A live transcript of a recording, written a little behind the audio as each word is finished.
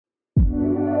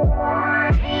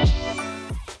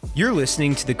You're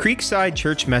listening to the Creekside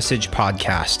Church Message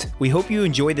Podcast. We hope you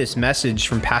enjoy this message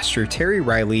from Pastor Terry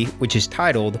Riley, which is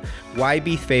titled, Why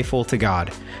Be Faithful to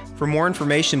God? For more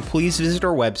information, please visit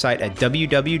our website at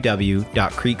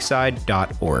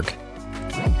www.creekside.org.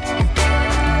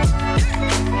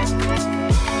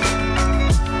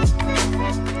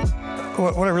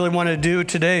 What I really want to do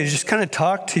today is just kind of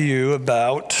talk to you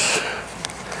about,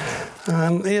 the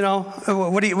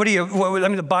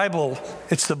Bible,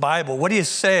 it's the Bible. What do you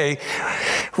say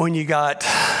when you got,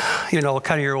 kind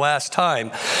of your last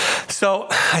time? So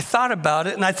I thought about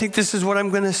it, and I think this is what I'm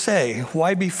going to say.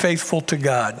 Why be faithful to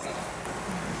God?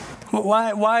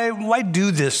 Why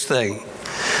do this thing?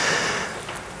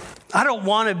 I don't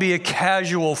want to be a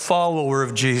casual follower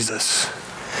of Jesus.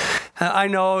 I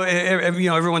know,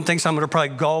 everyone thinks I'm going to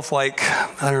probably golf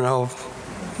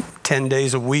 10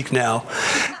 days a week now.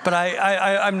 But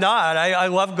I'm not. I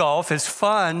love golf. It's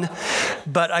fun.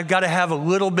 But I've got to have a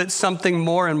little bit something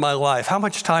more in my life. How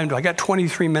much time do I got?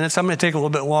 23 minutes. I'm going to take a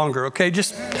little bit longer, okay?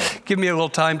 Just give me a little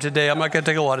time today. I'm not going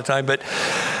to take a lot of time. But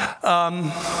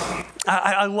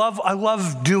I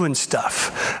love doing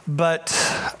stuff. But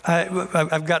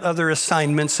I've got other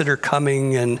assignments that are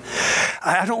coming. And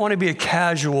I don't want to be a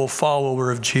casual follower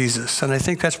of Jesus. And I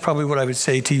think that's probably what I would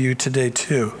say to you today,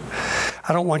 too.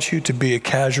 I don't want you to be a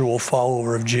casual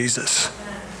follower of Jesus.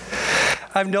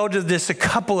 I've noted this a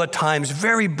couple of times,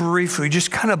 very briefly,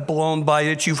 just kind of blown by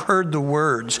it. You've heard the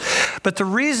words. But the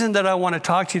reason that I want to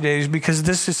talk to you today is because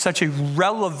this is such a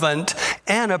relevant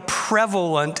and a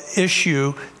prevalent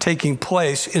issue taking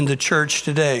place in the church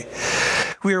today.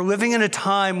 We are living in a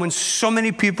time when so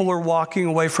many people are walking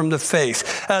away from the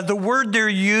faith. The word they're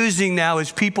using now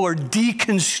is people are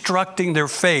deconstructing their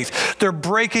faith. They're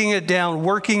breaking it down,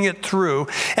 working it through.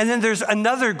 And then there's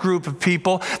another group of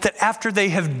people that after they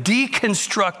have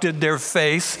deconstructed their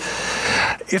faith,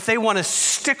 if they want to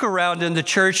stick around in the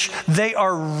church, they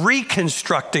are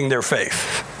reconstructing their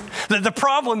faith. The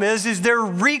problem is they're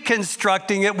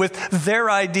reconstructing it with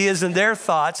their ideas and their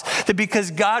thoughts that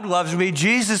because God loves me,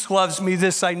 Jesus loves me,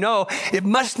 this I know, it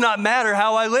must not matter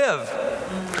how I live.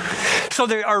 So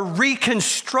they are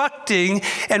reconstructing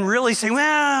and really saying,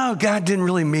 well, God didn't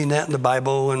really mean that in the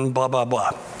Bible and blah, blah,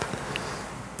 blah.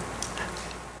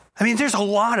 I mean, there's a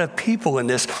lot of people in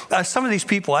this. Some of these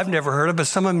people I've never heard of, but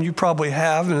some of them you probably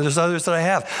have, and there's others that I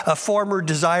have. A former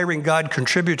Desiring God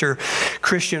contributor,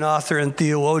 Christian author and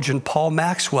theologian Paul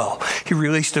Maxwell. He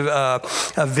released a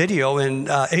video in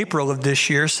April of this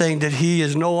year saying that he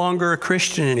is no longer a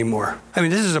Christian anymore. I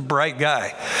mean, this is a bright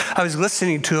guy. I was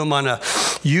listening to him on a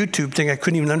YouTube thing. I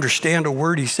couldn't even understand a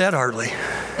word he said hardly.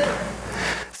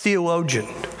 Theologian.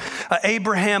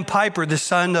 Abraham Piper, the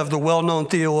son of the well-known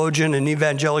theologian and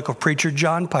evangelical preacher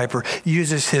John Piper,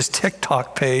 uses his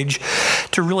TikTok page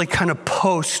to really kind of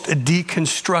post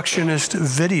deconstructionist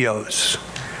videos.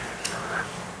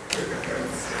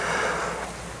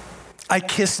 I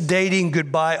Kiss Dating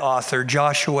Goodbye author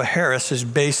Joshua Harris has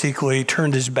basically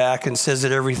turned his back and says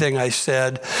that everything I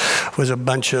said was a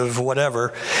bunch of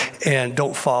whatever and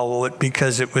don't follow it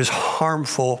because it was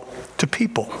harmful to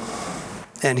people.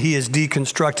 And he has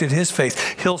deconstructed his faith.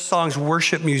 Hillsong's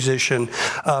worship musician,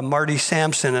 Marty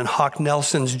Sampson, and Hawk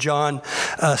Nelson's John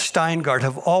Steingart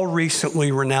have all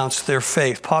recently renounced their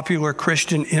faith. Popular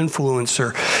Christian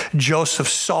influencer Joseph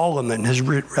Solomon has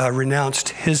renounced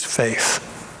his faith.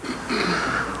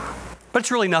 But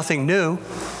it's really nothing new.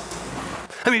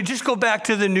 I mean, just go back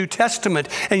to the New Testament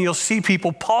and you'll see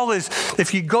people. Paul is,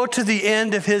 if you go to the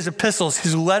end of his epistles,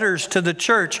 his letters to the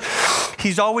church,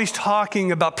 he's always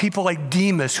talking about people like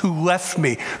Demas who left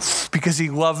me because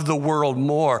he loved the world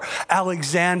more.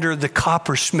 Alexander the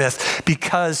coppersmith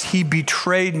because he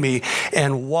betrayed me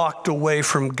and walked away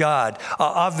from God.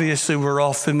 Obviously, we're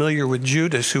all familiar with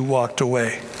Judas who walked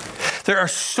away. There are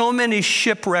so many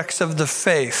shipwrecks of the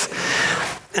faith.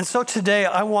 And so today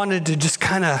I wanted to just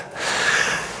kind of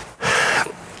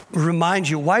remind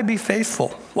you, why be faithful?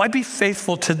 Why be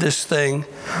faithful to this thing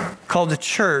called the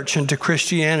church and to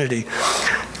Christianity?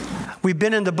 We've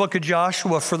been in the book of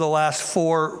Joshua for the last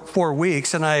four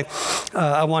weeks, and I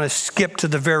want to skip to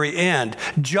the very end.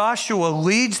 Joshua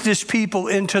leads this people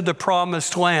into the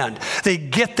promised land. They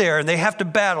get there, and they have to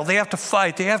battle. They have to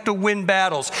fight. They have to win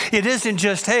battles. It isn't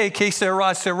just, hey, que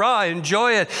sera, sera,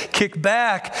 enjoy it, kick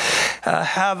back,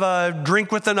 have a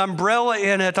drink with an umbrella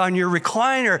in it on your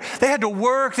recliner. They had to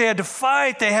work. They had to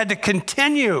fight. They had to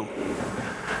continue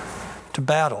to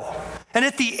battle. And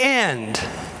at the end,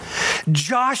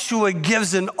 Joshua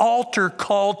gives an altar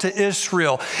call to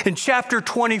Israel. In chapter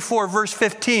 24, verse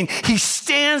 15, he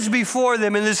stands before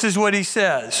them, and this is what he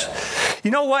says.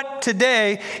 You know what?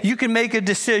 Today, you can make a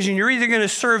decision. You're either going to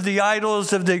serve the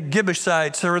idols of the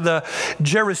Gibeonites or the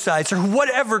Jerusalemites or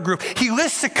whatever group. He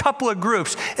lists a couple of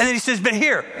groups, and then he says, but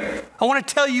here, I want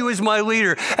to tell you as my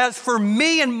leader, as for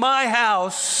me and my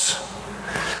house,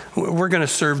 we're going to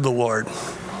serve the Lord.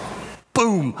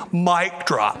 Boom, mic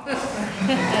drop.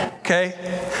 Okay?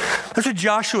 That's what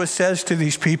Joshua says to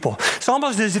these people. It's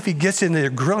almost as if he gets in their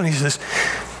grill and he says,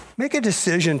 make a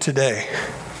decision today.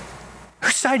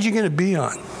 Whose side are you going to be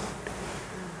on?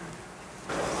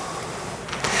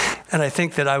 And I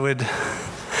think that I would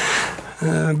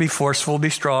be forceful, be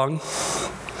strong,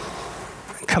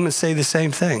 come and say the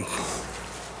same thing.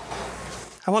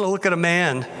 I want to look at a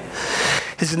man.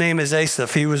 His name is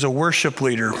Asaph. He was a worship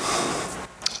leader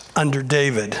under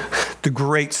David, the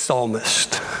great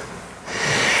psalmist.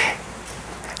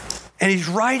 And he's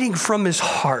writing from his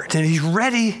heart, and he's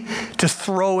ready to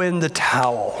throw in the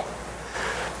towel.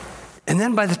 And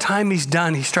then by the time he's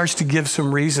done, he starts to give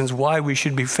some reasons why we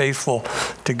should be faithful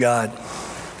to God.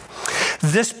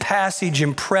 This passage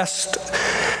impressed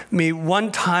me.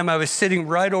 One time I was sitting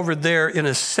right over there in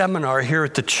a seminar here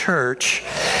at the church,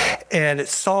 and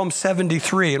it's Psalm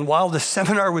 73. And while the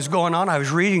seminar was going on, I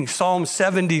was reading Psalm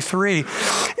 73,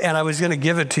 and I was going to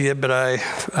give it to you, but I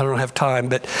don't have time.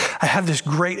 But I have this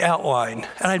great outline,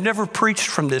 and I've never preached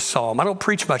from this psalm. I don't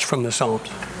preach much from the Psalms,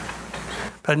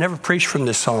 but I never preached from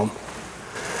this psalm.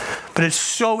 But it's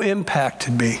so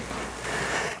impacted me.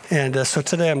 And so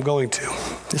today I'm going to.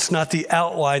 It's not the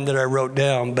outline that I wrote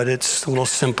down, but it's a little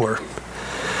simpler.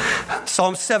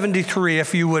 Psalm 73,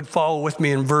 if you would follow with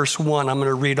me in verse 1, I'm going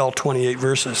to read all 28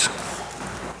 verses.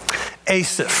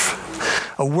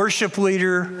 Asaph, a worship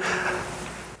leader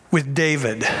with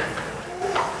David.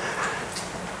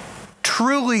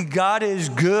 Truly, God is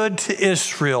good to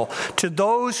Israel, to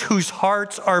those whose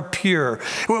hearts are pure.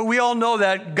 We all know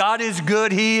that God is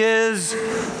good. He is.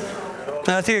 And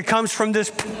I think it comes from this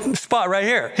spot right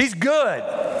here. He's good.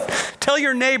 Tell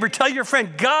your neighbor, tell your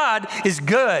friend, God is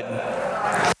good.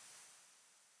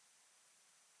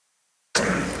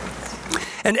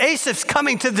 And Asaph's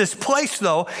coming to this place,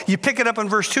 though. You pick it up in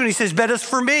verse 2, and he says, but as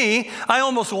for me, I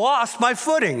almost lost my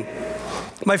footing.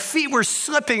 My feet were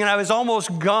slipping, and I was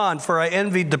almost gone, for I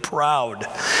envied the proud.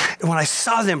 And when I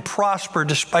saw them prosper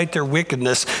despite their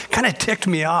wickedness, kind of ticked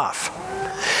me off.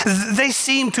 They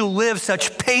seem to live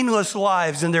such painless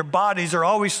lives, and their bodies are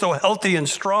always so healthy and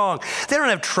strong. They don't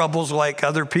have troubles like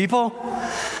other people.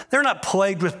 They're not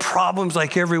plagued with problems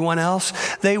like everyone else.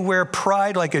 They wear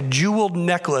pride like a jeweled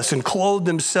necklace and clothe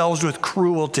themselves with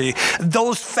cruelty.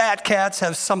 Those fat cats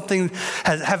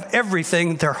have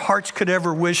everything their hearts could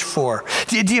ever wish for.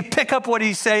 Do you pick up what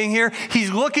he's saying here?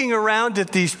 He's looking around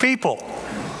at these people,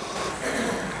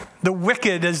 the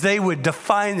wicked as they would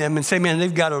define them, and say, man,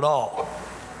 they've got it all.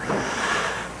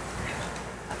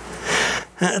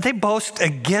 They boast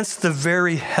against the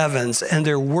very heavens, and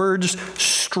their words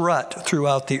strut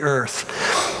throughout the earth.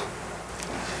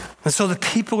 And so the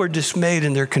people are dismayed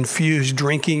and they're confused,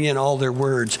 drinking in all their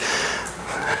words.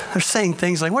 They're saying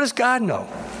things like, what does God know?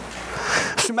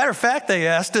 As a matter of fact, they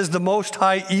asked, does the Most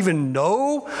High even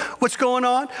know what's going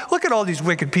on? Look at all these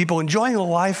wicked people enjoying a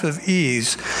life of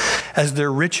ease as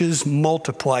their riches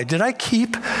multiply. Did I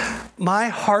keep my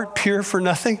heart pure for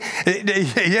nothing?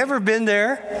 You ever been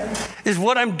there? Is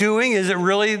what I'm doing, is it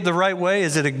really the right way?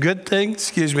 Is it a good thing?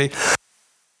 Excuse me.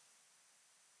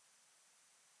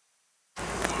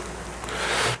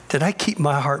 Did I keep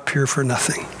my heart pure for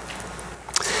nothing?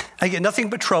 I get nothing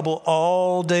but trouble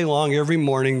all day long. Every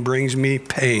morning brings me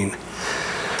pain.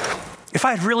 If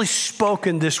I had really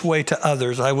spoken this way to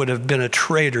others, I would have been a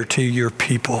traitor to your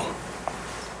people.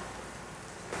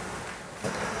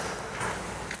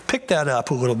 Pick that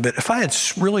up a little bit. If I had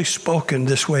really spoken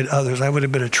this way to others, I would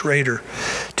have been a traitor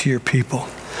to your people.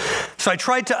 So I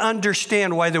tried to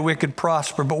understand why the wicked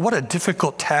prosper, but what a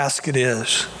difficult task it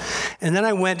is. And then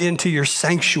I went into your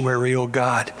sanctuary, O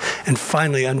God, and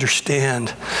finally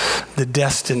understand the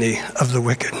destiny of the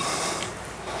wicked.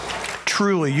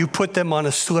 Truly, you put them on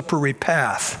a slippery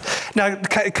path. Now,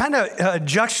 kind of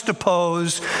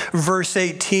juxtapose verse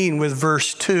 18 with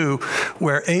verse 2,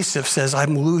 where Asaph says,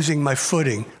 I'm losing my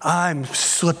footing. I'm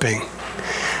slipping.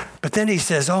 But then he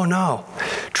says, oh no,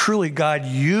 truly God,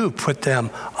 you put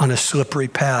them on a slippery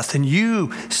path and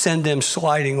you send them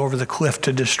sliding over the cliff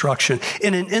to destruction.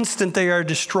 In an instant they are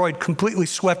destroyed, completely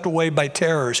swept away by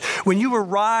terrors. When you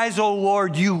arise, O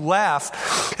Lord, you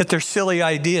laugh at their silly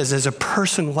ideas as a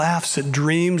person laughs at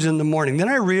dreams in the morning. Then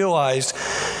I realized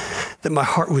that my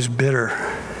heart was bitter.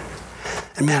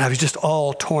 And man, I was just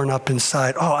all torn up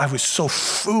inside. Oh, I was so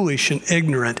foolish and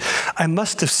ignorant. I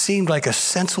must have seemed like a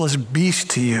senseless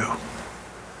beast to you.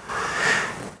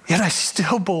 Yet I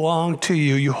still belong to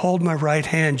you. You hold my right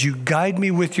hand. You guide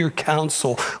me with your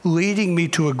counsel, leading me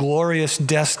to a glorious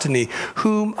destiny.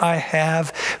 Whom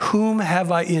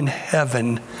have I in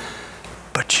heaven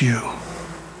but you?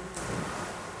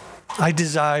 I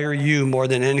desire you more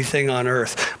than anything on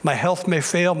earth. My health may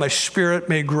fail, my spirit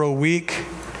may grow weak,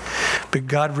 but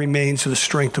God remains the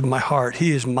strength of my heart.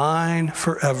 He is mine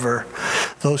forever.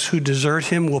 Those who desert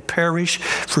him will perish,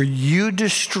 for you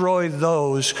destroy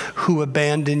those who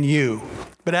abandon you.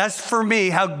 But as for me,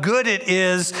 how good it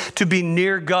is to be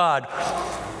near God.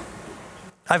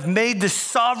 I've made the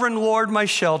sovereign Lord my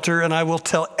shelter, and I will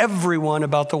tell everyone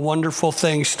about the wonderful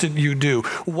things that you do.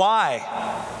 Why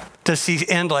does he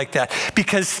end like that?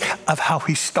 Because of how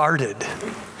he started.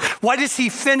 Why does he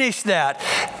finish that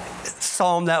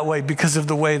psalm that way? Because of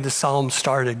the way the psalm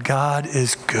started. God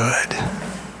is good.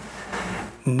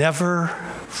 Never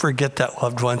forget that,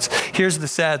 loved ones. Here's the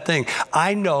sad thing.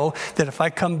 I know that if I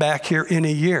come back here in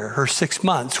a year or 6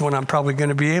 months, when I'm probably going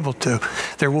to be able to,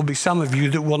 there will be some of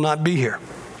you that will not be here.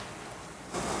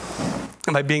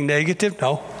 Am I being negative?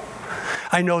 No.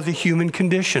 I know the human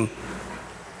condition.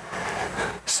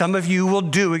 Some of you will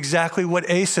do exactly what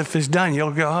Asaph has done. You'll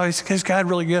go, oh, is God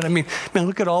really good? I mean, man,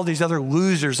 look at all these other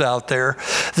losers out there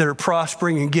that are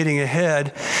prospering and getting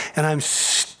ahead, and I'm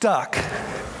stuck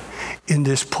in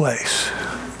this place.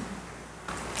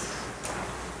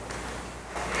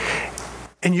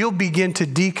 And you'll begin to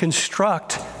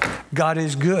deconstruct God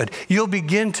is good. You'll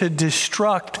begin to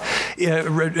deconstruct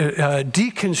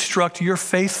your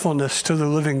faithfulness to the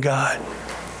living God.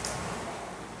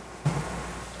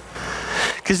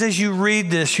 Because as you read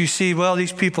this, you see, well,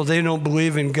 these people, they don't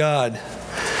believe in God.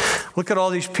 Look at all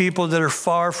these people that are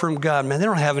far from God. Man, they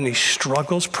don't have any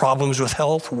struggles, problems with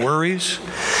health, worries.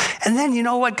 And then, you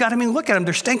know what, God, I mean, look at them.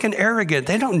 They're stinking arrogant.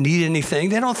 They don't need anything.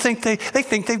 They don't think they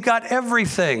think they've got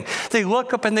everything. They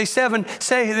look up and they say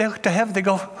to heaven, they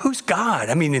go, who's God?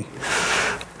 I mean,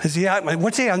 is he out,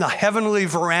 what's he on the heavenly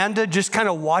veranda just kind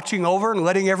of watching over and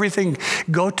letting everything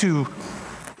go to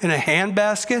in a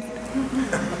handbasket?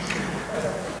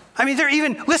 I mean,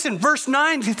 listen, verse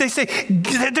 9, they say,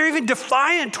 they're even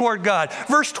defiant toward God.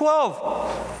 Verse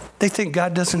 12, they think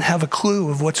God doesn't have a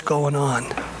clue of what's going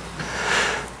on.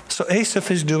 So Asaph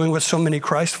is doing what so many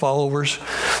Christ followers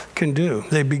can do.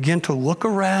 They begin to look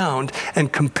around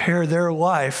and compare their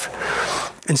life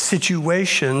and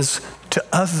situations to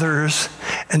others,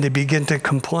 and they begin to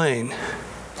complain.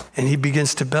 And he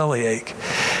begins to bellyache.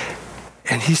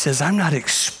 And he says, I'm not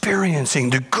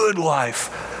experiencing the good life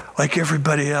like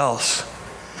everybody else.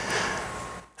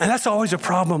 And that's always a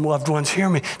problem, loved ones. Hear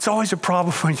me. It's always a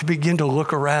problem when you begin to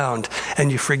look around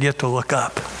and you forget to look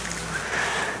up.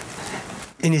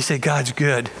 And you say, God's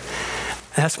good.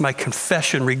 And that's my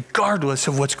confession, regardless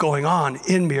of what's going on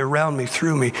in me, around me,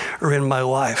 through me, or in my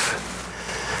life.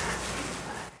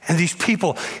 And these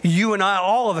people, you and I,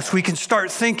 all of us, we can start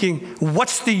thinking,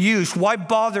 what's the use? Why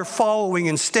bother following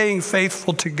and staying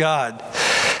faithful to God?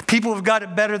 People have got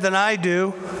it better than I do.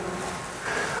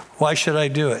 Why should I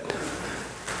do it?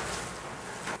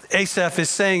 Asaph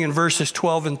is saying in verses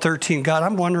 12 and 13, God,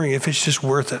 I'm wondering if it's just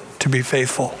worth it to be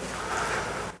faithful.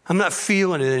 I'm not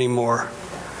feeling it anymore.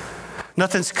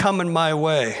 Nothing's coming my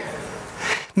way.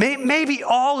 Maybe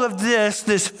all of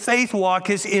this faith walk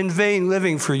is in vain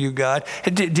living for you, God.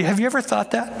 Have you ever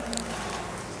thought that?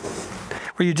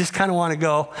 Where you just kind of want to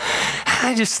go,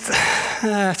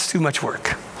 it's too much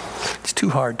work. It's too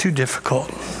hard, too difficult,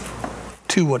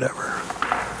 too whatever.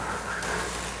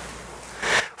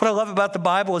 What I love about the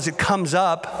Bible is it comes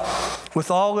up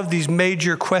with all of these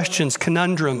major questions,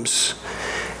 conundrums.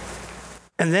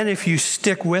 And then if you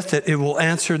stick with it, it will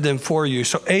answer them for you.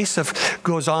 So Asaph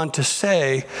goes on to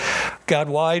say, God,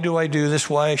 why do I do this?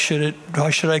 Why should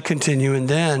I continue? And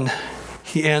then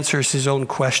he answers his own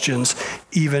questions,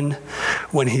 even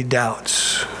when he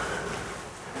doubts.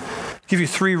 I'll give you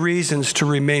 3 reasons to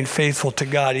remain faithful to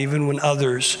God, even when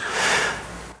others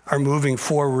are moving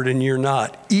forward and you're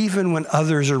not. Even when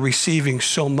others are receiving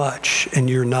so much and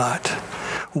you're not.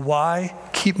 Why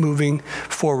keep moving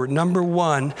forward? Number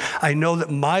 1, I know that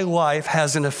my life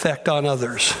has an effect on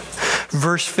others.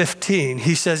 Verse 15,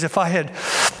 he says, if I had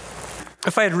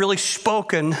really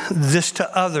spoken this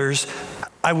to others,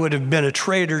 I would have been a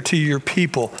traitor to your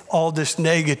people. All this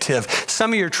negative.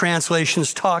 Some of your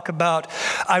translations talk about,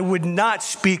 I would not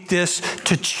speak this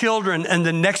to children and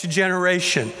the next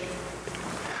generation.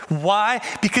 Why?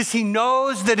 Because he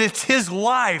knows that it's his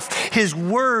life, his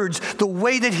words, the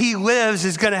way that he lives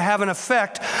is going to have an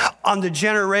effect on the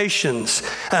generations.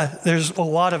 There's a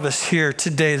lot of us here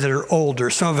today that are older.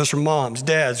 Some of us are moms,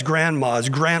 dads, grandmas,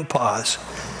 grandpas.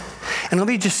 And let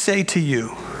me just say to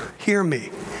you, hear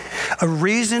me, A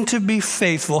reason to be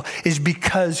faithful is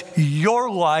because your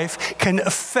life can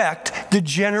affect the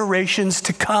generations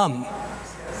to come.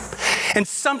 And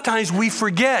sometimes we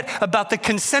forget about the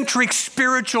concentric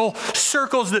spiritual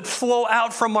circles that flow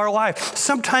out from our life.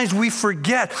 Sometimes we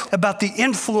forget about the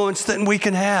influence that we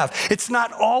can have. It's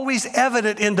not always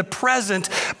evident in the present,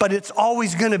 but it's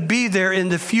always going to be there in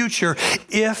the future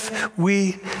if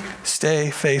we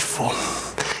stay faithful.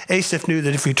 Asaph knew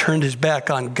that if he turned his back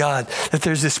on God, that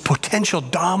there's this potential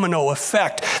domino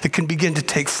effect that can begin to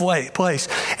take place,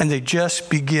 and they just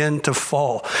begin to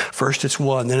fall. First it's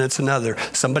one, then it's another.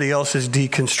 Somebody else is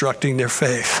deconstructing their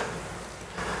faith.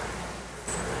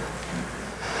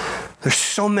 There's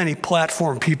so many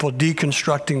platform people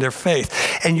deconstructing their faith.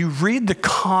 And you read the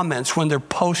comments when they're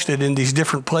posted in these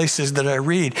different places that I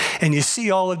read, and you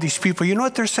see all of these people. You know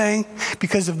what they're saying?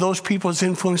 Because of those people's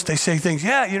influence, they say things.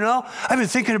 Yeah, I've been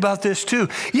thinking about this too.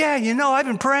 Yeah, I've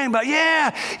been praying about,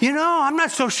 I'm not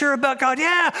so sure about God.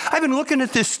 Yeah, I've been looking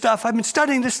at this stuff. I've been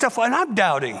studying this stuff, and I'm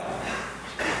doubting.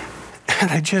 And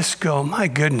I just go, my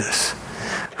goodness,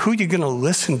 who are you going to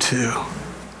listen to?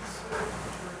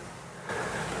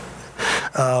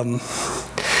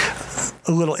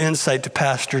 A little insight to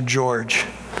Pastor George.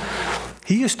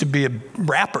 He used to be a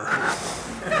rapper.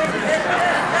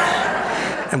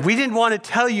 And we didn't want to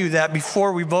tell you that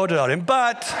before we voted on him,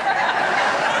 but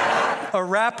a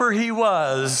rapper he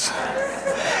was.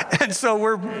 And so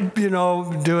we're,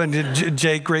 doing it.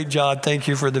 Jake, great job. Thank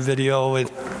you for the video.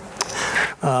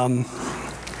 And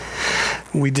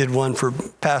we did one for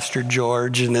Pastor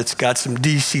George, and it's got some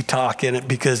DC talk in it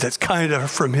because that's kind of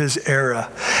from his era.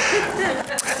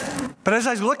 But as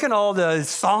I was looking at all the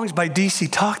songs by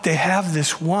DC Talk, they have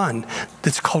this one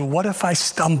that's called What If I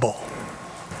Stumble?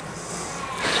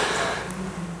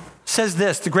 It says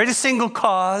this, the greatest single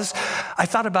cause, I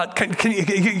thought about, can you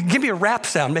give me a rap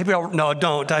sound? Maybe no,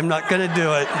 don't. I'm not going to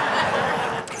do it.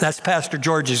 That's Pastor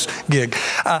George's gig.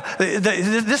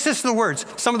 This is the words,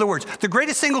 some of the words. The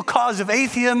greatest single cause of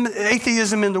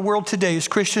atheism in the world today is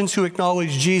Christians who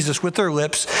acknowledge Jesus with their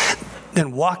lips,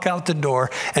 then walk out the door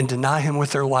and deny him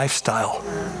with their lifestyle.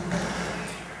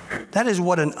 That is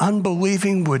what an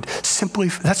unbelieving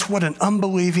that's what an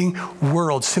unbelieving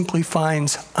world simply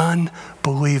finds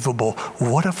unbelievable.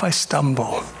 What if I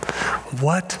stumble?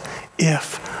 What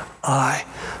if I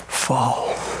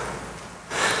fall?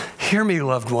 Hear me,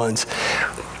 loved ones.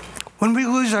 When we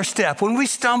lose our step, when we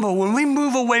stumble, when we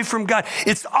move away from God,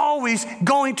 it's always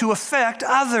going to affect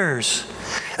others,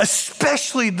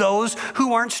 especially those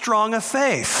who aren't strong of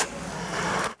faith.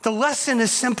 The lesson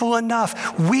is simple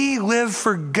enough. We live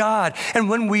for God. And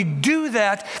when we do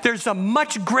that, there's a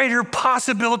much greater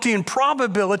possibility and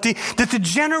probability that the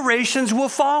generations will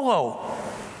follow.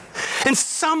 And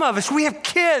some of us, we have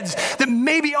kids that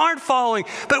maybe aren't following,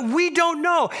 but we don't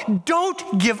know.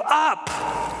 Don't give up.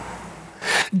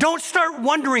 Don't start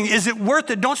wondering, is it worth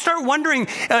it? Don't start wondering,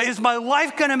 is my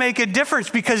life going to make a difference?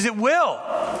 Because it will.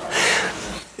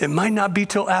 It might not be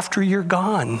till after you're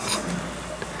gone.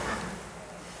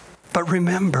 But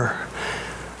remember,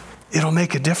 it'll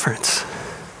make a difference.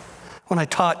 When I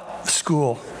taught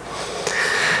school,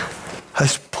 I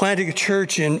was planting a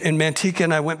church in Manteca,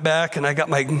 and I went back and I got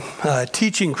my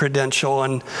teaching credential,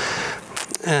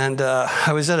 and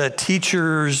I was at a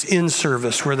teacher's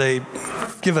in-service where they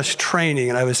give us training,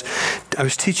 and I was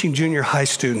teaching junior high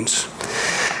students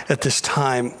at this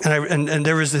time, and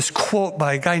there was this quote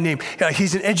by a guy named,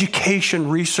 he's an education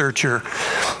researcher,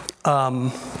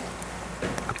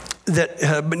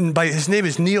 his name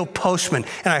is Neil Postman,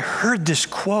 and I heard this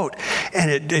quote, and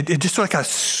it just like a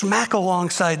smack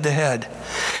alongside the head.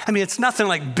 I mean, it's nothing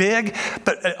like big,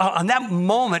 but on that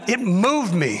moment, it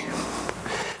moved me.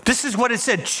 This is what it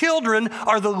said: children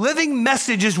are the living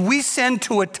messages we send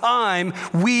to a time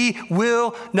we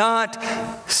will not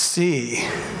see.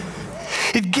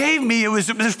 It gave me, it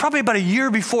was probably about a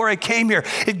year before I came here,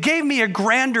 it gave me a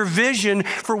grander vision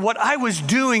for what I was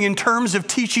doing in terms of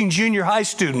teaching junior high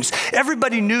students.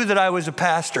 Everybody knew that I was a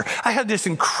pastor. I had this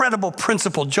incredible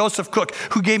principal, Joseph Cook,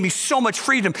 who gave me so much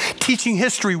freedom teaching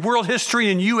history, world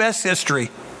history, and U.S. history.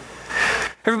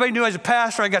 Everybody knew I was a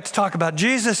pastor. I got to talk about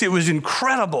Jesus. It was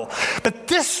incredible. But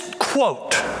this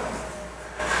quote,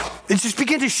 it just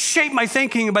began to shape my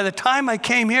thinking. And by the time I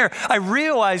came here, I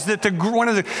realized that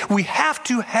we have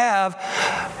to have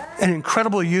an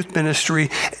incredible youth ministry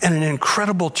and an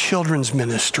incredible children's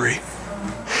ministry.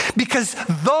 Because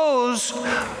those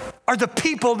are the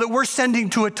people that we're sending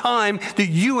to a time that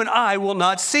you and I will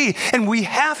not see. And we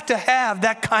have to have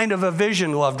that kind of a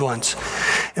vision, loved ones.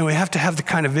 And we have to have the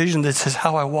kind of vision that says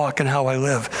how I walk and how I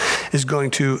live is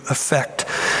going to affect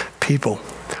people.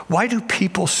 Why do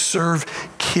people serve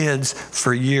kids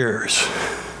for years.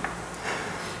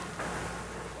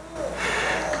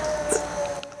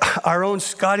 Our own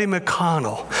Scotty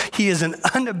McConnell, he is an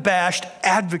unabashed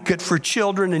advocate for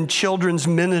children and children's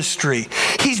ministry.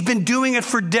 He's been doing it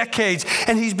for decades,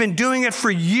 and he's been doing it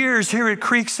for years here at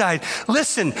Creekside.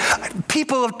 Listen,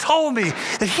 people have told me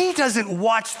that he doesn't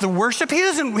watch the worship. He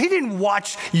didn't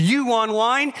watch you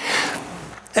online,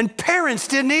 and parents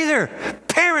didn't either.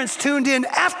 Parents tuned in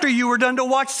after you were done to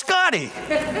watch Scotty.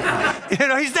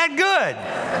 He's that good.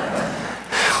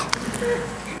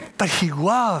 But he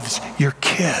loves your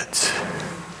kids.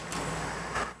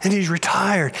 And he's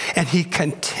retired, and he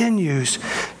continues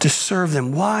to serve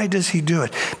them. Why does he do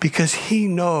it? Because he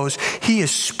knows he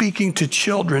is speaking to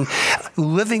children,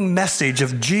 living message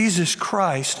of Jesus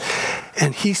Christ,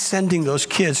 and he's sending those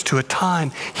kids to a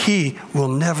time he will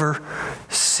never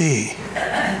see.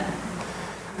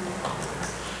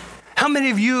 How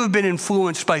many of you have been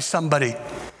influenced by somebody?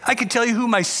 I can tell you who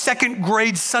my second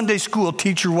grade Sunday school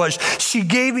teacher was. She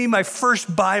gave me my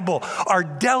first Bible,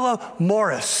 Ardella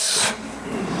Morris.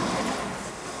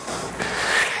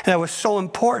 And that was so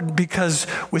important because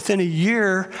within a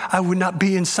year, I would not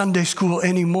be in Sunday school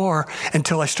anymore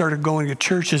until I started going to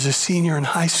church as a senior in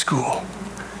high school.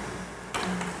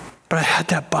 But I had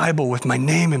that Bible with my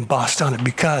name embossed on it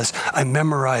because I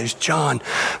memorized John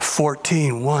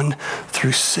 14, 1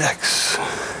 through 6.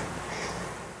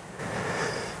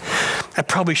 I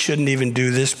probably shouldn't even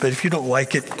do this, but if you don't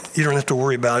like it, you don't have to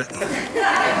worry about it.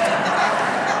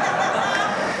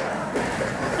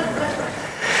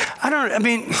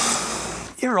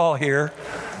 You're all here.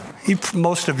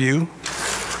 Most of you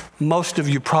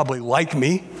probably like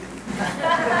me.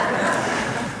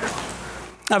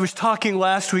 I was talking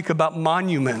last week about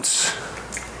monuments.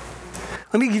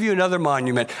 Let me give you another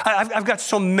monument. I've got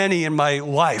so many in my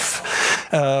life.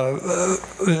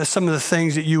 Some of the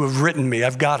things that you have written me,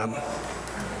 I've got them.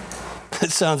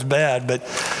 It sounds bad, but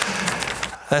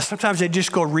sometimes I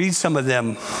just go read some of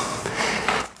them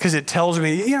because it tells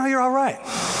me, you're all right.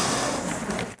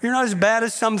 You're not as bad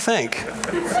as some think.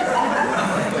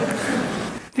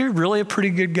 You're really a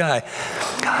pretty good guy.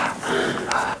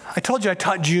 I told you I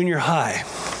taught junior high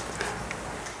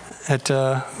at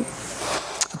a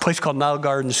place called Nile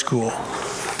Garden School,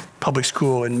 public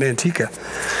school in Manteca.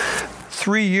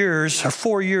 4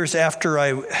 years after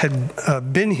I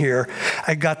had been here,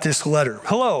 I got this letter.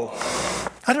 Hello.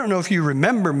 I don't know if you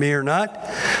remember me or not,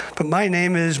 but my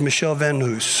name is Michelle Van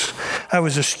Loos. I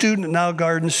was a student at Nile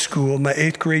Garden School my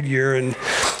 8th grade year, and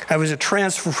I was a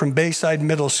transfer from Bayside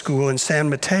Middle School in San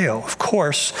Mateo. Of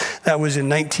course, that was in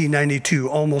 1992,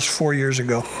 almost 4 years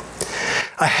ago.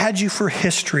 I had you for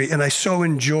history, and I so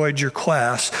enjoyed your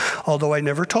class, although I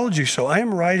never told you so. I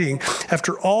am writing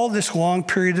after all this long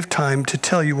period of time to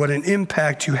tell you what an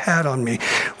impact you had on me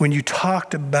when you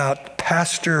talked about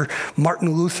Pastor Martin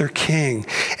Luther King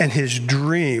and his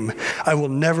dream. I will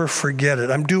never forget it.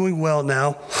 I'm doing well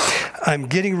now. I'm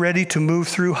getting ready to move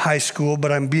through high school,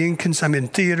 but I'm in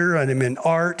theater, and I'm in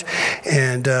art,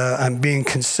 and I'm being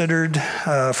considered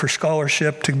for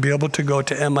scholarship to be able to go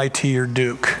to MIT or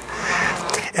Duke.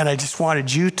 And I just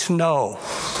wanted you to know,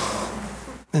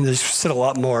 and there's said a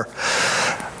lot more.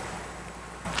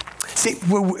 See,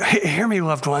 hear me,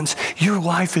 loved ones, your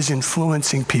life is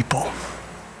influencing people.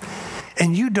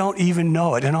 And you don't even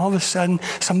know it. And all of a sudden,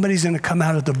 somebody's going to come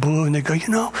out of the blue and they go,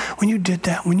 when you did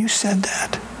that, when you said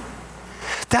that.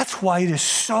 That's why it is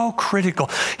so critical.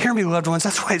 Hear me, loved ones.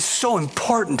 That's why it's so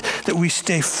important that we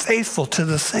stay faithful to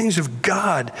the things of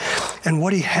God and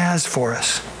what He has for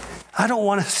us. I don't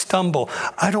want to stumble.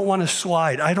 I don't want to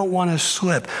slide. I don't want to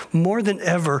slip. More than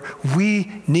ever,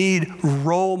 we need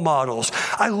role models.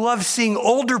 I love seeing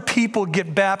older people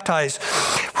get baptized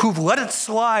who've let it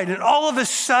slide, and all of a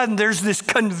sudden there's this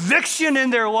conviction in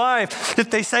their life that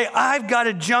they say, I've got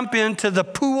to jump into the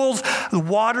pools, the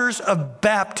waters of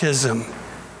baptism.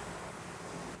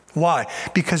 Why?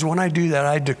 Because when I do that,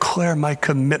 I declare my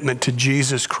commitment to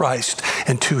Jesus Christ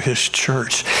and to His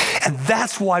church. And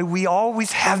that's why we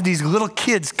always have these little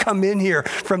kids come in here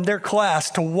from their class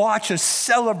to watch us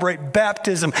celebrate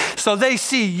baptism, so they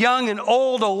see young and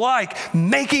old alike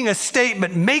making a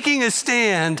statement, making a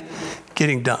stand,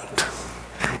 getting dunked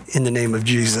in the name of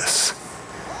Jesus.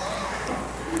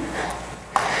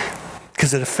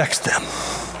 Because it affects them.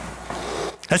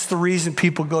 That's the reason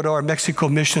people go to our Mexico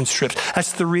mission trips.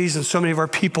 That's the reason so many of our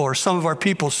people, or some of our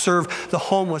people, serve the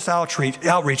homeless outreach,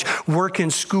 work in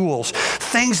schools.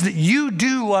 Things that you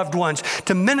do, loved ones,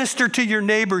 to minister to your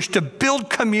neighbors, to build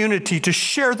community, to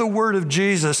share the word of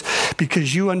Jesus,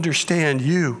 because you understand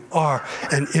you are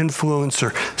an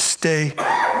influencer. Stay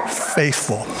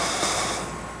faithful.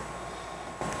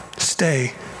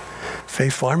 Stay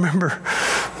faithful. I remember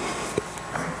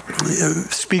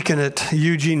speaking at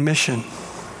Eugene Mission.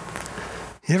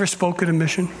 You ever spoke at a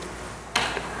mission?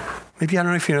 Maybe, I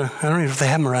don't know if they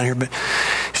have them around here, but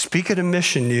speak at a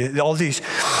mission. All these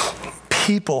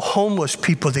people, homeless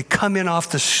people, they come in off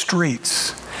the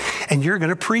streets, and you're going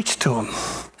to preach to them.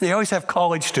 They always have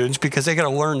college students because they got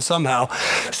to learn somehow.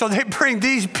 So they bring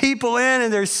these people in,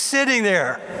 and they're sitting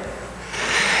there.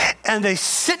 And they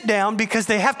sit down because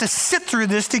they have to sit through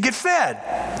this to get fed.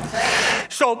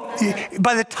 So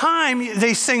by the time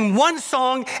they sing one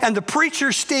song and the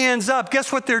preacher stands up,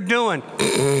 guess what they're doing?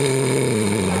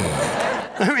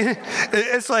 I mean,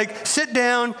 it's like sit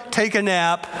down, take a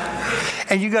nap,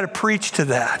 and you got to preach to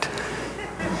that.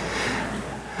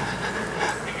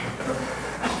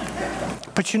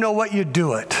 But you know what? You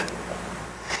do it.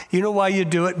 You know why you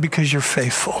do it? Because you're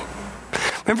faithful.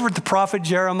 Remember the prophet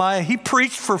Jeremiah? He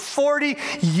preached for 40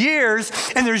 years,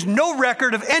 and there's no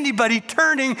record of anybody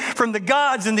turning from the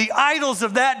gods and the idols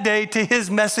of that day to his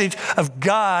message of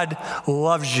God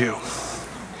loves you.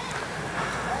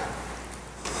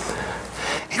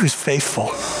 He was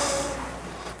faithful.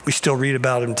 We still read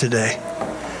about him today.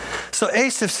 So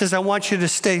Asaph says, I want you to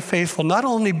stay faithful, not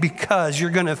only because you're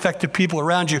going to affect the people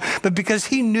around you, but because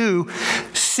he knew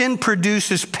sin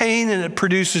produces pain and it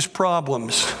produces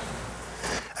problems.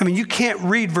 I mean, you can't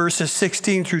read verses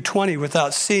 16 through 20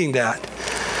 without seeing that.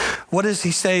 What does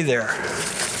he say there?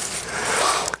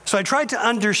 So I tried to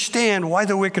understand why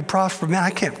the wicked prosper. Man, I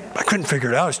couldn't figure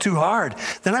it out. It's too hard.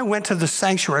 Then I went to the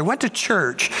sanctuary. I went to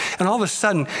church, and all of a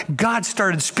sudden, God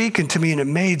started speaking to me, and it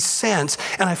made sense.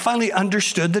 And I finally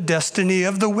understood the destiny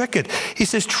of the wicked. He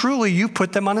says, truly, you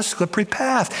put them on a slippery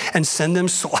path and send them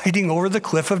sliding over the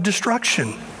cliff of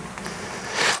destruction.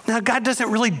 Now, God doesn't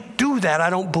really do that, I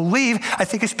don't believe. I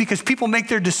think it's because people make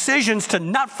their decisions to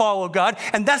not follow God,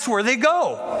 and that's where they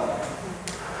go.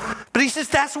 But he says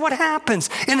that's what happens.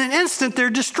 In an instant, they're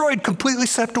destroyed, completely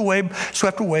swept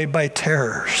away by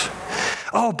terrors.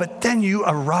 Oh, but then you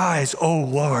arise, O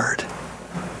Lord.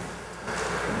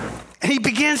 And he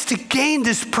begins to gain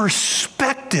this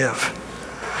perspective.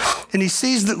 And he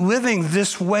sees that living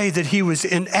this way that he was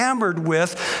enamored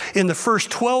with in the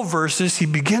first 12 verses, he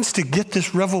begins to get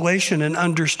this revelation and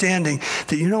understanding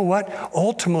that, you know what?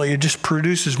 Ultimately, it just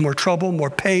produces more trouble, more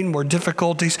pain, more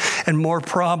difficulties, and more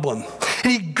problem.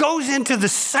 And he goes into the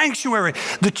sanctuary,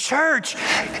 the church,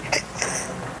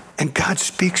 and God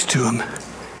speaks to him.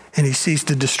 And he sees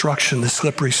the destruction, the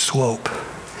slippery slope.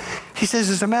 He says,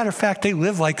 as a matter of fact, they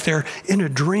live like they're in a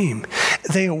dream.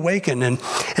 They awaken, and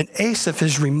Asaph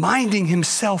is reminding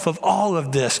himself of all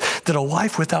of this, that a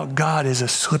life without God is a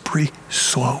slippery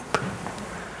slope.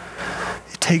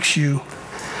 It takes you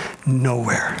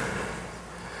nowhere.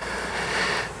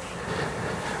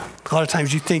 A lot of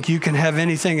times you think you can have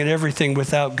anything and everything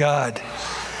without God,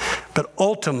 but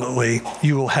ultimately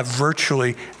you will have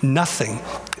virtually nothing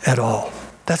at all.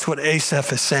 That's what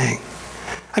Asaph is saying.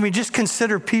 I mean, just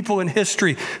consider people in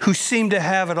history who seem to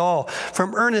have it all.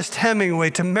 From Ernest Hemingway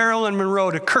to Marilyn Monroe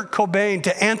to Kurt Cobain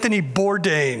to Anthony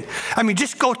Bourdain. I mean,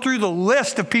 just go through the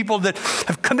list of people that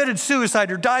have committed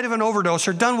suicide or died of an overdose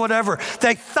or done whatever.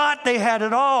 They thought they had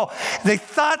it all. They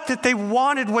thought that they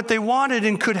wanted what they wanted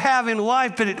and could have in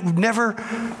life, but it never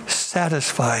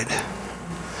satisfied.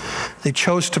 They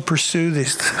chose to pursue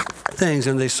these things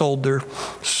and they sold their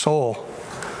soul.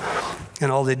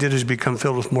 And all they did is become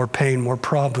filled with more pain, more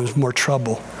problems, more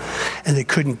trouble. And they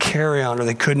couldn't carry on or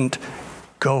they couldn't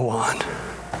go on.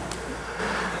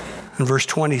 And verse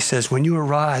 20 says, when you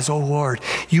arise, O Lord,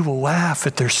 you will laugh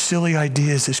at their silly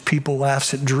ideas as people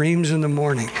laugh at dreams in the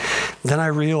morning. Then I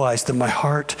realized that my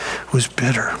heart was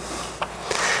bitter.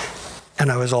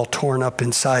 And I was all torn up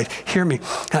inside. Hear me,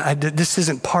 this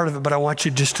isn't part of it, but I want you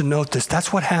just to note this.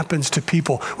 That's what happens to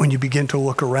people when you begin to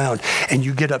look around and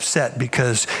you get upset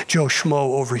because Joe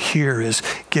Schmo over here is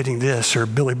getting this or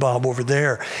Billy Bob over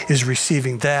there is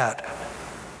receiving that.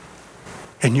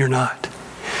 And you're not.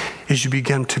 As you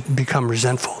begin to become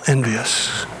resentful,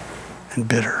 envious, and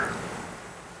bitter.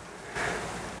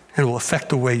 And it will affect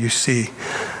the way you see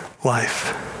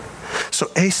life. So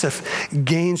Asaph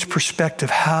gains perspective.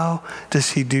 How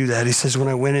does he do that? He says, when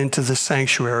I went into the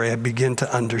sanctuary, I began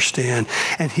to understand.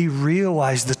 And he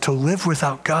realized that to live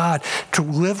without God, to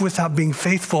live without being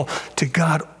faithful to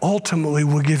God, ultimately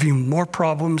will give you more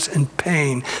problems and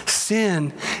pain.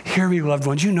 Sin, hear me, loved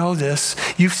ones, you know this.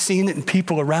 You've seen it in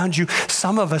people around you.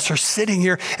 Some of us are sitting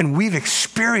here and we've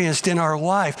experienced in our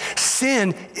life.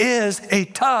 Sin is a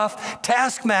tough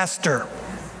taskmaster.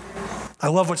 I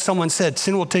love what someone said.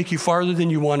 Sin will take you farther than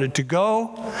you wanted to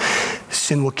go.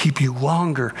 sin will keep you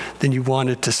longer than you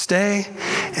wanted to stay,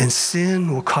 and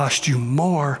sin will cost you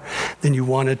more than you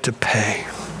wanted to pay.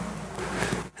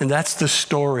 And that's the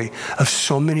story of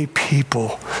so many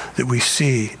people that we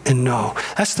see and know.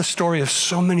 That's the story of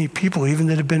so many people, even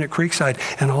that have been at Creekside,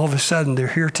 and all of a sudden they're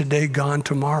here today, gone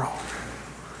tomorrow.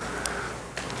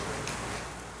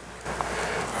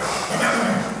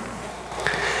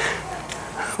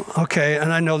 Okay,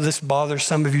 and I know this bothers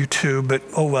some of you too, but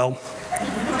oh well.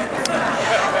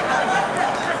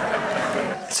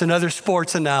 It's another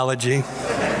sports analogy,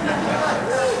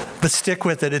 but stick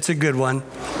with it, it's a good one.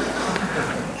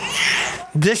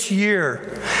 This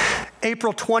year,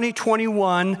 April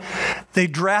 2021, they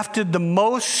drafted the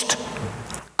most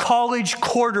college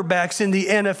quarterbacks in the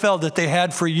NFL that they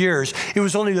had for years. It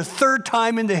was only the third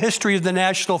time in the history of the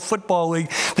National Football League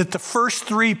that the first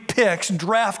 3 picks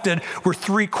drafted were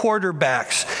 3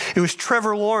 quarterbacks. It was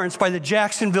Trevor Lawrence by the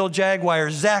Jacksonville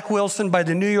Jaguars, Zach Wilson by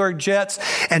the New York Jets,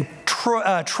 and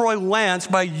Troy Lance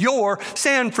by your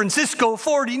San Francisco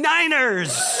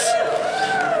 49ers.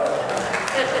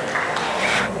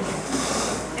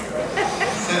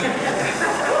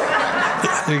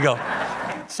 There you go.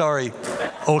 Sorry,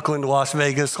 Oakland, Las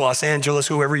Vegas, Los Angeles,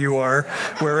 whoever you are,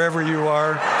 wherever you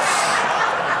are.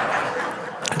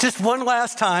 Just one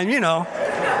last time, you know.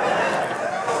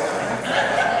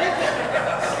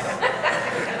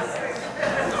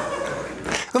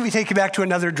 Let me take you back to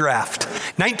another draft.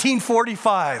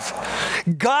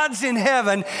 1945. God's in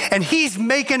heaven, and he's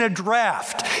making a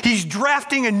draft. He's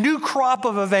drafting a new crop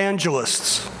of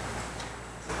evangelists.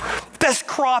 Best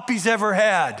crop he's ever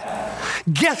had.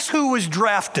 Guess who was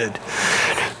drafted?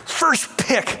 First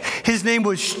pick, his name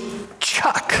was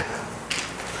Chuck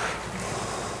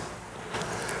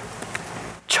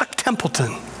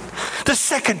Templeton. The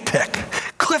second pick,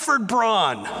 Clifford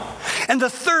Braun. And the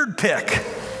third pick,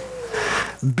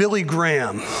 Billy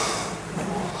Graham.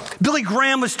 Billy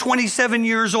Graham was 27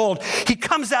 years old. He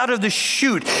comes out of the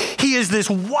chute. He is this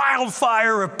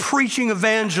wildfire of preaching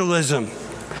evangelism.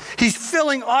 He's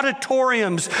filling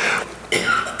auditoriums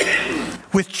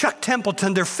with Chuck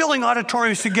Templeton. They're filling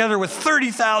auditoriums together with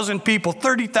 30,000 people,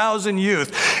 30,000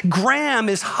 youth. Graham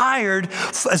is hired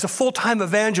as a full-time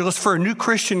evangelist for a new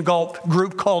Christian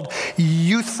group called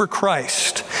Youth for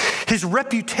Christ. His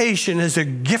reputation as a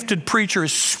gifted preacher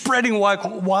is spreading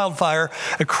wildfire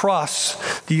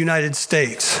across the United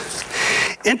States.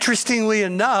 Interestingly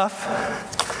enough,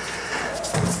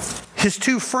 his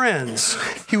 2 friends,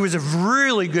 he was a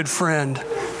really good friend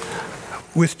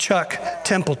with Chuck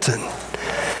Templeton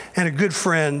and a good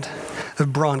friend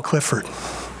of Braun Clifford.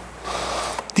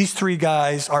 These 3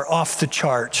 guys are off the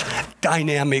charts,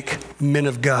 dynamic men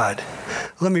of God.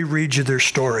 Let me read you their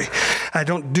story. I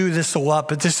don't do this a lot,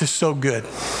 but this is so good.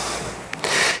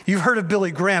 You've heard of Billy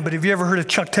Graham, but have you ever heard of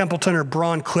Chuck Templeton or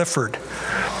Braun Clifford?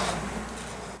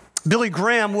 Billy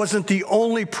Graham wasn't the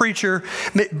only preacher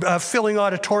filling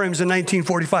auditoriums in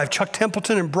 1945. Chuck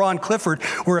Templeton and Braun Clifford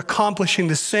were accomplishing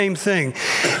the same thing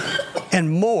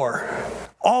and more.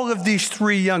 All of these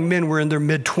 3 young men were in their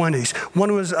mid-20s.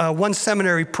 One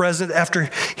seminary president,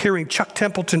 after hearing Chuck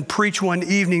Templeton preach one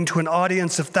evening to an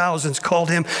audience of thousands,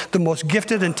 called him the most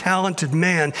gifted and talented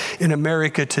man in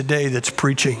America today that's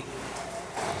preaching.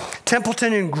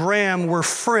 Templeton and Graham were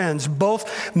friends.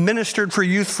 Both ministered for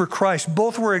Youth for Christ.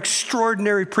 Both were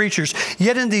extraordinary preachers.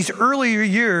 Yet in these earlier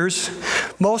years,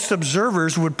 most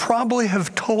observers would probably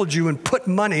have told you and put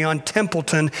money on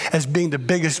Templeton as being the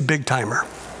biggest big-timer.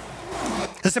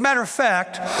 As a matter of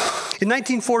fact, in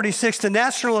 1946, the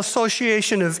National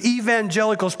Association of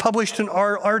Evangelicals published an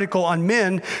article on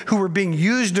men who were being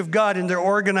used of God in their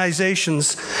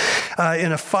organizations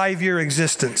in a 5-year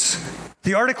existence.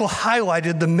 The article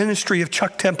highlighted the ministry of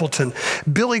Chuck Templeton.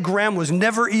 Billy Graham was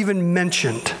never even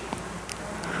mentioned.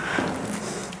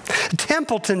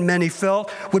 Templeton, many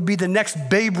felt, would be the next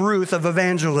Babe Ruth of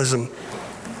evangelism.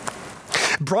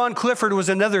 Braun Clifford was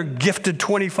another gifted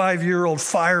 25-year-old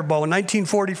fireball. In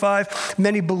 1945,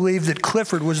 many believed that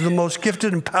Clifford was the most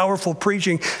gifted and powerful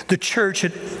preaching the church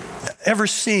had ever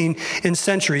seen in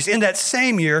centuries. In that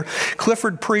same year,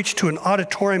 Clifford preached to an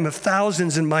auditorium of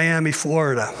thousands in Miami,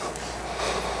 Florida.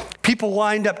 People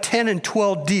lined up 10 and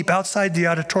 12 deep outside the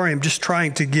auditorium just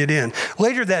trying to get in.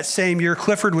 Later that same year,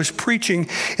 Clifford was preaching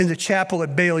in the chapel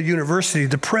at Baylor University.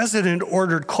 The president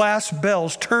ordered class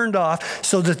bells turned off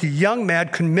so that the young man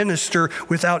could minister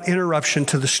without interruption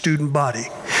to the student body.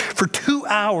 For 2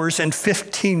 hours and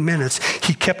 15 minutes,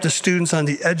 he kept the students on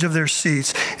the edge of their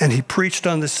seats, and he preached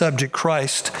on the subject,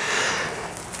 Christ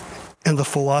and the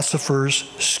philosopher's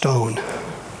stone.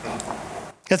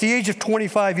 At the age of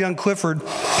 25, young Clifford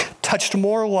touched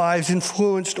more lives,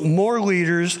 influenced more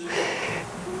leaders,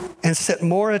 and set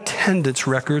more attendance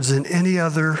records than any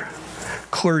other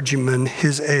clergyman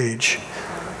his age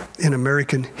in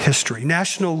American history.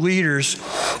 National leaders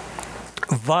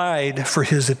vied for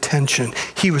his attention.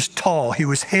 He was tall, he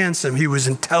was handsome, he was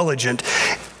intelligent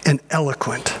and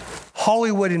eloquent.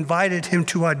 Hollywood invited him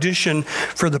to audition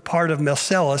for the part of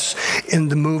Marcellus in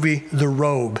the movie The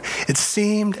Robe. It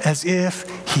seemed as if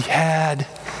he had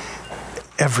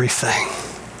everything.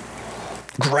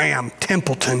 Graham,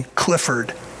 Templeton,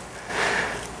 Clifford,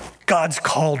 God's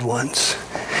called ones.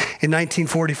 In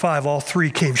 1945, all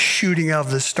three came shooting out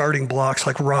of the starting blocks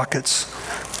like rockets.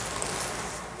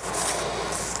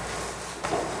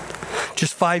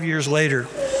 Just 5 years later,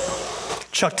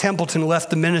 Chuck Templeton left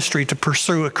the ministry to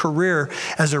pursue a career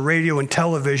as a radio and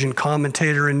television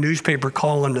commentator and newspaper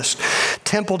columnist.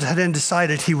 Templeton had then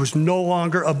decided he was no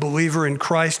longer a believer in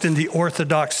Christ in the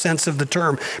orthodox sense of the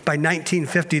term. By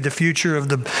 1950, the future of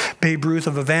the Babe Ruth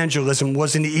of evangelism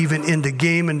wasn't even in the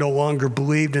game and no longer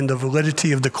believed in the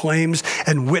validity of the claims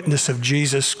and witness of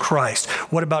Jesus Christ.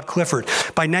 What about Clifford?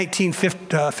 By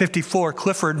 1954,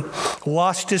 Clifford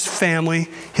lost his family,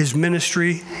 his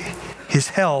ministry, his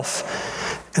health,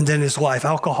 and then his life.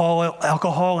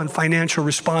 Alcohol and financial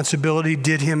responsibility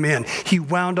did him in. He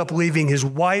wound up leaving his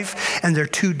wife and their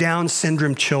 2 Down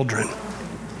syndrome children.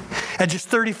 At just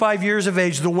 35 years of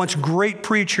age, the once great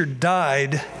preacher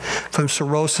died from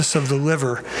cirrhosis of the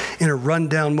liver in a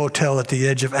rundown motel at the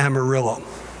edge of Amarillo.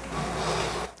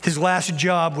 His last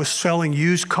job was selling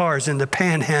used cars in the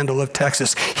panhandle of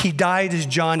Texas. He died, as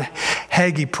John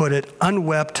Hagee put it,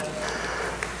 unwept,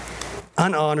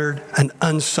 unhonored, and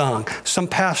unsung. Some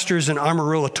pastors in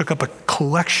Amarillo took up a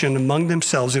collection among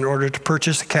themselves in order to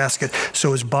purchase a casket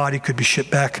so his body could be shipped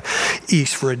back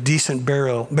east for a decent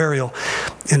burial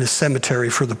in a cemetery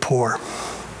for the poor.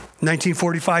 In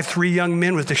 1945, 3 young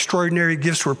men with extraordinary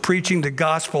gifts were preaching the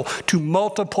gospel to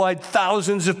multiplied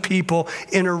thousands of people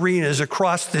in arenas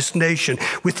across this nation.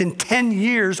 Within 10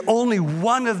 years, only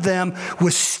one of them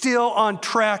was still on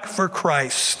track for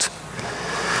Christ.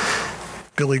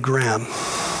 Billy Graham.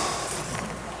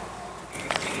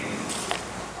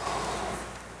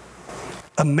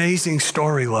 Amazing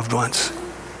story, loved ones.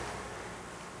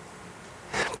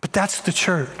 But that's the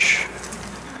church.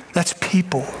 That's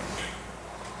people.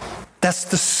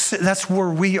 That's where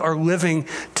we are living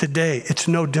today. It's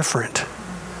no different.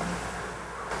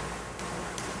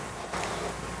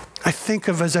 I think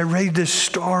of, as I read this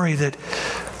story, that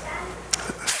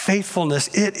faithfulness,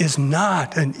 it is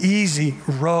not an easy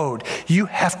road. You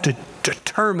have to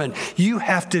determine, you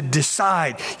have to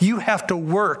decide, you have to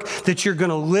work that you're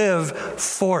going to live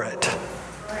for it.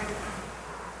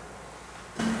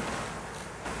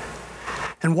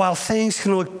 And while things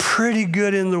can look pretty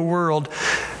good in the world,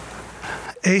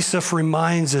 Asaph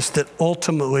reminds us that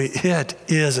ultimately it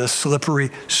is a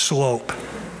slippery slope.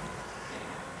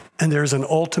 And there's an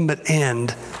ultimate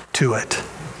end to it.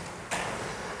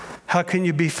 How can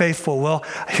you be faithful? Well,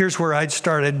 here's where I'd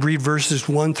start. I'd read verses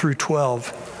 1 through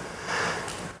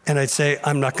 12. And I'd say,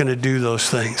 I'm not going to do those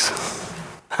things.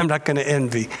 I'm not going to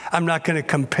envy. I'm not going to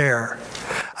compare.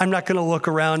 I'm not going to look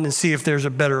around and see if there's a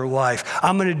better life.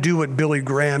 I'm going to do what Billy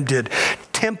Graham did.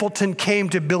 Templeton came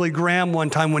to Billy Graham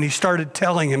one time when he started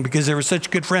telling him, because they were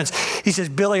such good friends. He says,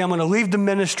 Billy, I'm going to leave the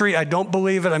ministry. I don't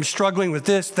believe it. I'm struggling with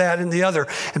this, that, and the other.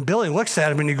 And Billy looks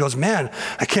at him and he goes, man,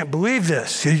 I can't believe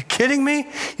this. Are you kidding me?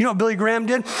 You know what Billy Graham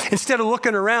did? Instead of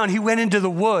looking around, he went into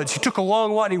the woods. He took a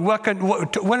long walk and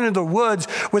he went into the woods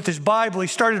with his Bible. He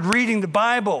started reading the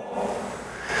Bible.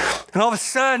 And all of a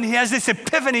sudden, he has this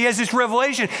epiphany, he has this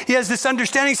revelation, he has this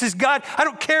understanding. He says, God, I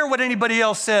don't care what anybody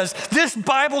else says. This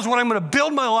Bible is what I'm going to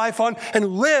build my life on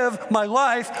and live my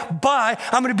life by.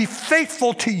 I'm going to be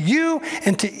faithful to you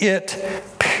and to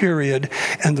it, period.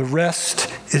 And the rest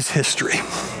is history.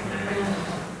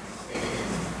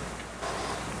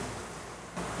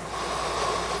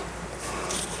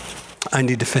 I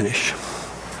need to finish.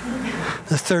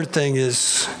 The third thing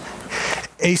is,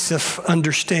 Asaph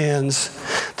understands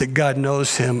that God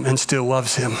knows him and still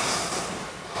loves him.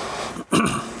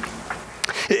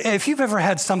 If you've ever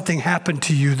had something happen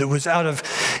to you that was out of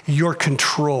your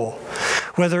control,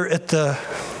 whether at the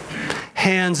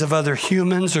hands of other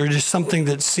humans or just something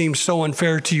that seems so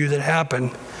unfair to you that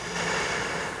happened,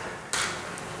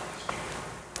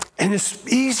 and it's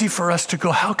easy for us to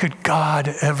go, how could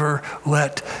God ever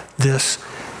let this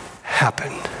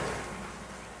happen?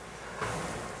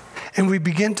 And we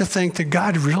begin to think that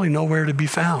God is really nowhere to be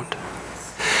found.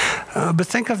 But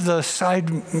think of the side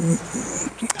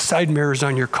mirrors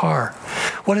on your car.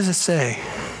 What does it say?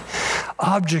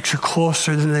 objects are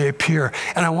closer than they appear.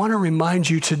 And I want to remind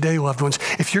you today, loved ones,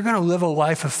 if you're going to live a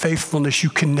life of faithfulness, you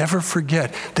can never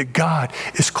forget that God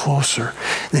is closer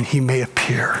than he may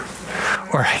appear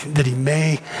or that he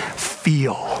may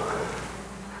feel.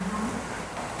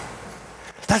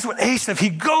 That's what Asaph, he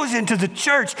goes into the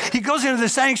church, he goes into the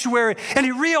sanctuary, and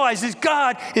he realizes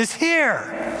God is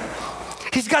here.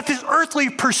 He's got this earthly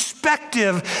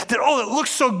perspective that, it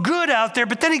looks so good out there,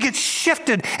 but then he gets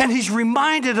shifted and he's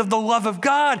reminded of the love of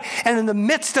God. And in the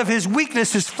midst of his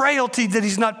weakness, his frailty, that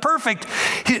he's not perfect,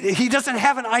 he doesn't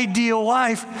have an ideal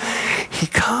life. He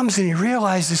comes and he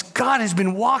realizes God has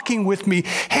been walking with me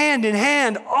hand in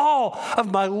hand all of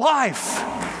my life.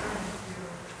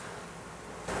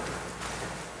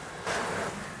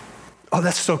 Oh,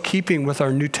 that's so keeping with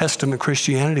our New Testament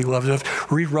Christianity, loved ones.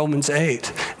 Read Romans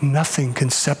 8. Nothing can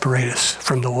separate us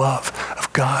from the love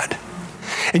of God.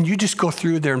 And you just go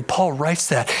through there, and Paul writes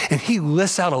that, and he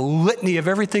lists out a litany of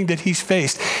everything that he's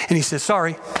faced. And he says,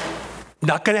 sorry,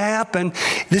 not going to happen.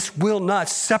 This will not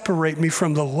separate me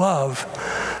from the love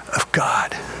of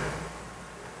God.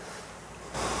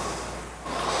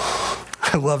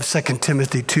 I love 2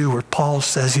 Timothy 2, where Paul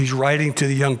says, he's writing to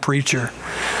the young preacher,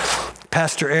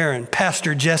 Pastor Aaron,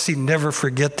 Pastor Jesse, never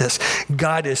forget this.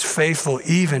 God is faithful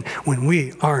even when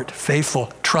we aren't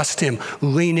faithful. Trust him,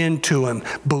 lean into him,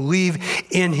 believe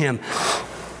in him.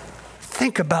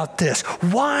 Think about this.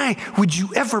 Why would you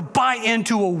ever buy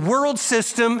into a world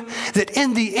system that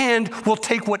in the end will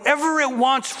take whatever it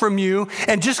wants from you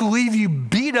and just leave you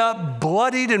beat up,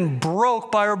 bloodied, and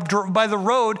broke by the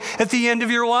road at the end of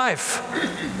your life?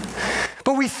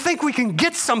 But we think we can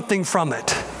get something from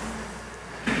it.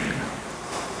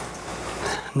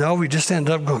 No, we just end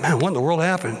up going, man, what in the world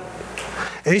happened?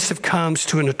 Asaph comes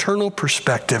to an eternal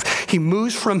perspective. He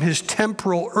moves from his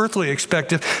temporal, earthly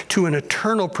perspective to an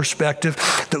eternal perspective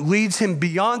that leads him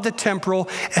beyond the temporal,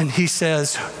 and he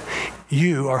says,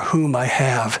 you are whom I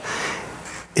have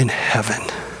in heaven.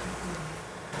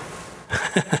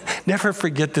 Never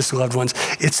forget this, loved ones.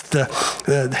 It's the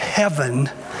heaven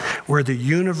where the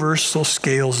universal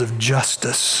scales of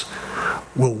justice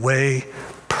will weigh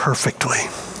perfectly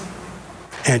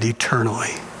and eternally.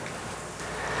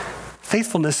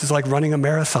 Faithfulness is like running a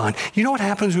marathon. You know what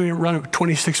happens when you run a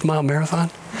 26-mile marathon?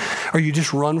 Or you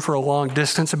just run for a long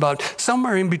distance, about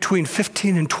somewhere in between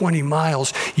 15 and 20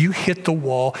 miles, you hit the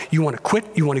wall, you want to quit,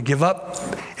 you want to give up,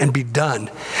 and be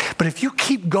done. But if you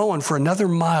keep going for another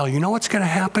mile, you know what's going to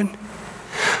happen?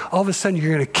 All of a sudden,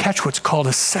 you're going to catch what's called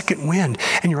a second wind,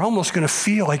 and you're almost going to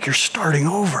feel like you're starting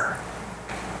over.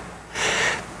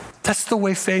 That's the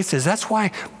way faith is. That's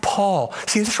why Paul,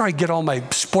 that's where I get all my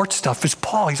sports stuff, is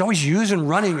Paul. He's always using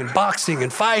running and boxing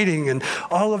and fighting and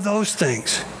all of those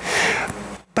things.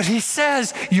 But he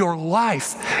says your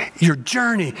life, your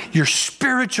journey, your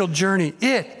spiritual journey,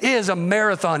 it is a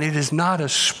marathon. It is not a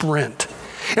sprint.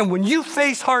 And when you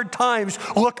face hard times,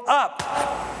 look up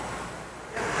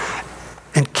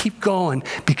and keep going,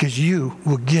 because you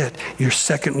will get your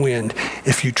second wind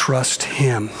if you trust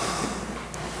him.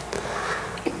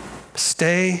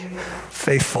 Stay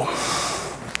faithful.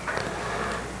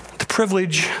 The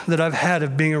privilege that I've had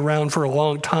of being around for a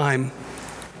long time,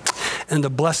 and the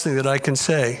blessing that I can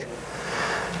say,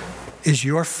 is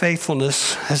your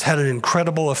faithfulness has had an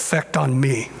incredible effect on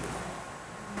me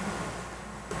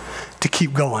to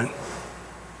keep going.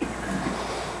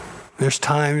 There's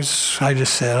times I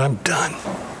just said, I'm done.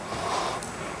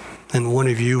 And one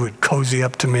of you would cozy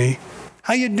up to me.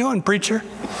 How you doing, preacher?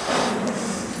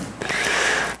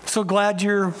 So glad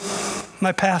you're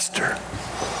my pastor.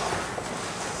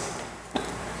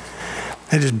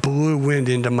 It just blew wind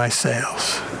into my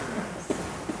sails.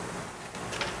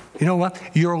 You know what?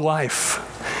 Your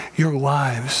life, your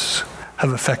lives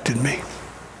have affected me.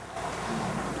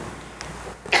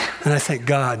 And I thank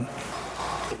God,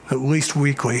 at least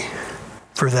weekly,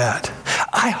 for that.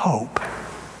 I hope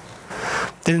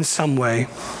that in some way,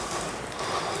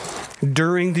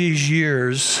 during these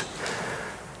years,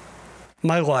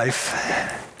 my life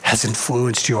has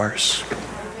influenced yours.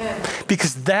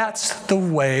 Because that's the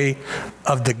way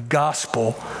of the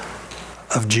gospel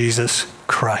of Jesus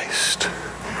Christ.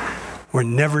 We're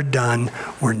never done.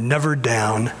 We're never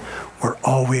down. We're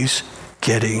always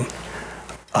getting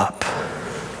up.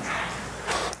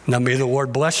 Now may the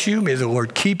Lord bless you. May the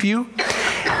Lord keep you.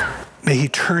 May he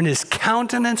turn his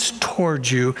countenance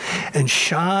towards you and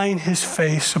shine his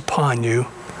face upon you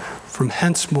from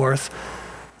henceforth,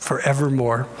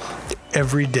 forevermore,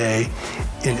 every day,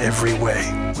 in every way.